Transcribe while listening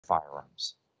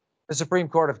firearms. The Supreme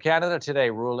Court of Canada today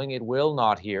ruling it will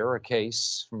not hear a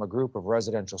case from a group of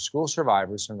residential school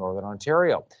survivors from Northern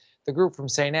Ontario. The group from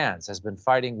St. Anne's has been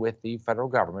fighting with the federal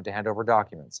government to hand over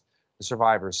documents. The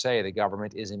survivors say the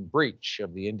government is in breach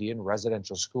of the Indian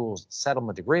Residential Schools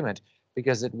Settlement Agreement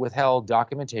because it withheld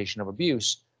documentation of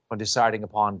abuse when deciding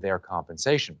upon their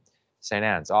compensation. St.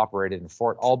 Anne's operated in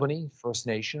Fort Albany, First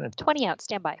Nation, and 20 out,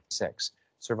 standby. 6.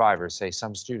 Survivors say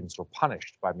some students were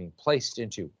punished by being placed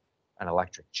into an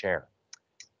electric chair.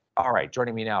 All right,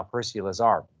 joining me now, Percy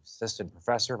Lazard, Assistant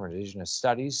Professor of Indigenous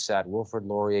Studies at Wilfrid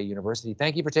Laurier University.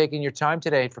 Thank you for taking your time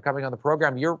today for coming on the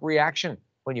program. Your reaction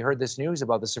when you heard this news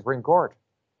about the Supreme Court?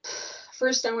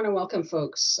 First, I want to welcome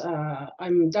folks.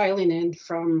 I'm dialing in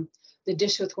from the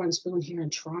Dish with One Spoon here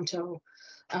in Toronto,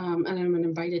 and I'm an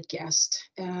invited guest.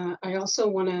 I also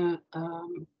want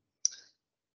to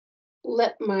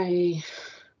let my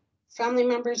family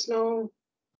members know,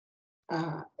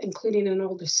 including an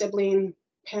older sibling,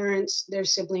 parents, their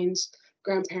siblings,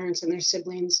 grandparents and their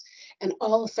siblings, and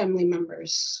all family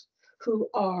members who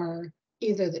are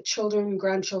either the children,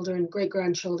 grandchildren,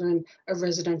 great-grandchildren of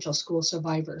residential school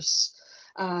survivors.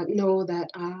 Know that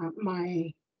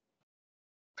my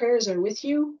prayers are with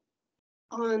you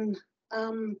on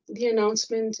the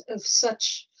announcement of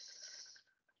such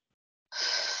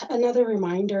another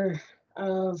reminder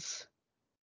of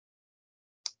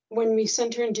when we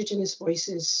center Indigenous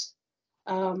voices.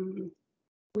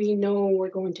 We know we're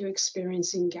going to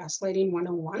experiencing gaslighting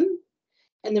 101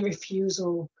 and the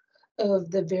refusal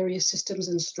of the various systems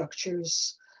and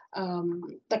structures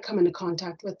that come into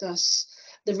contact with us,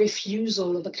 the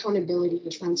refusal of accountability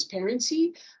and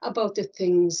transparency about the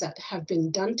things that have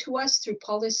been done to us through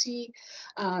policy,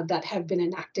 that have been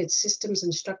enacted systems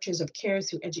and structures of care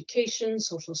through education,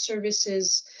 social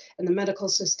services, and the medical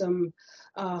system,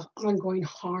 ongoing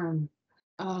harm.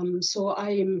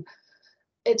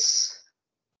 It's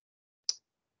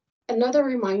another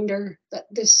reminder that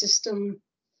this system,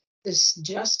 this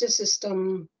justice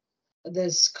system,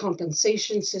 this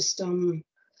compensation system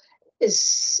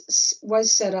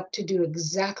was set up to do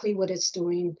exactly what it's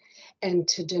doing, and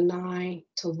to deny,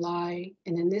 to lie,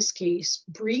 and in this case,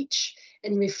 breach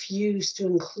and refuse to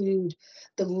include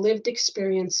the lived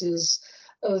experiences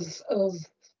of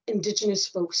Indigenous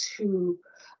folks who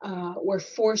were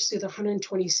forced through the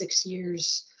 126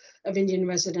 years of Indian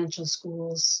residential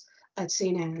schools at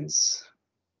St. Anne's.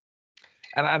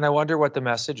 And I wonder what the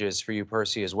message is for you,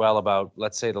 Percy, as well, about,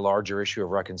 let's say, the larger issue of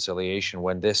reconciliation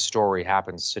when this story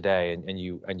happens today, and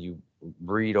you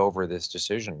read over this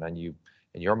decision, and you,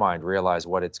 in your mind, realize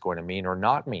what it's going to mean or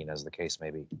not mean, as the case may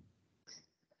be.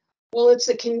 Well, it's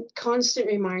a constant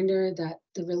reminder that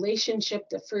the relationship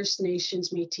that First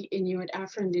Nations, Métis, Inuit,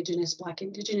 Afro-Indigenous, Black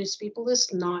Indigenous people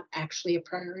is not actually a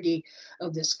priority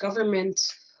of this government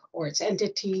or its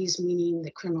entities, meaning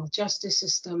the criminal justice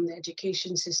system, the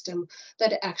education system,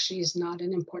 that it actually is not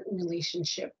an important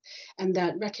relationship, and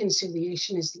that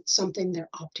reconciliation is something they're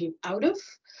opting out of,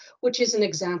 which is an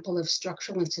example of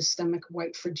structural and systemic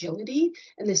white fragility,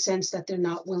 in the sense that they're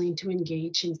not willing to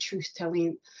engage in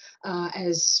truth-telling,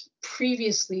 as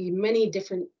previously many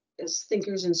different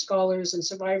thinkers and scholars and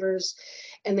survivors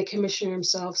and the commissioner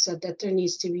himself said that there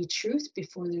needs to be truth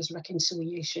before there's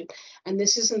reconciliation. And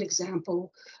this is an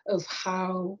example of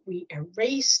how we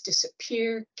erase,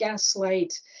 disappear,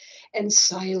 gaslight, and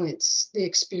silence the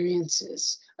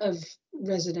experiences of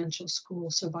residential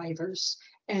school survivors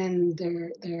and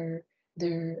the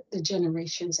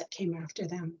generations that came after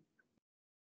them.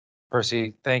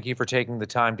 Percy, thank you for taking the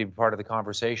time to be part of the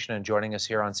conversation and joining us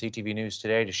here on CTV News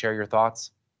today to share your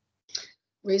thoughts.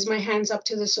 Raise my hands up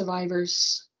to the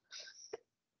survivors.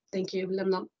 Thank you.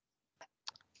 Lemnam.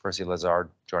 Percy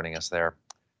Lazard joining us there,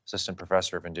 Assistant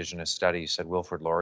Professor of Indigenous Studies at Wilfrid Laurier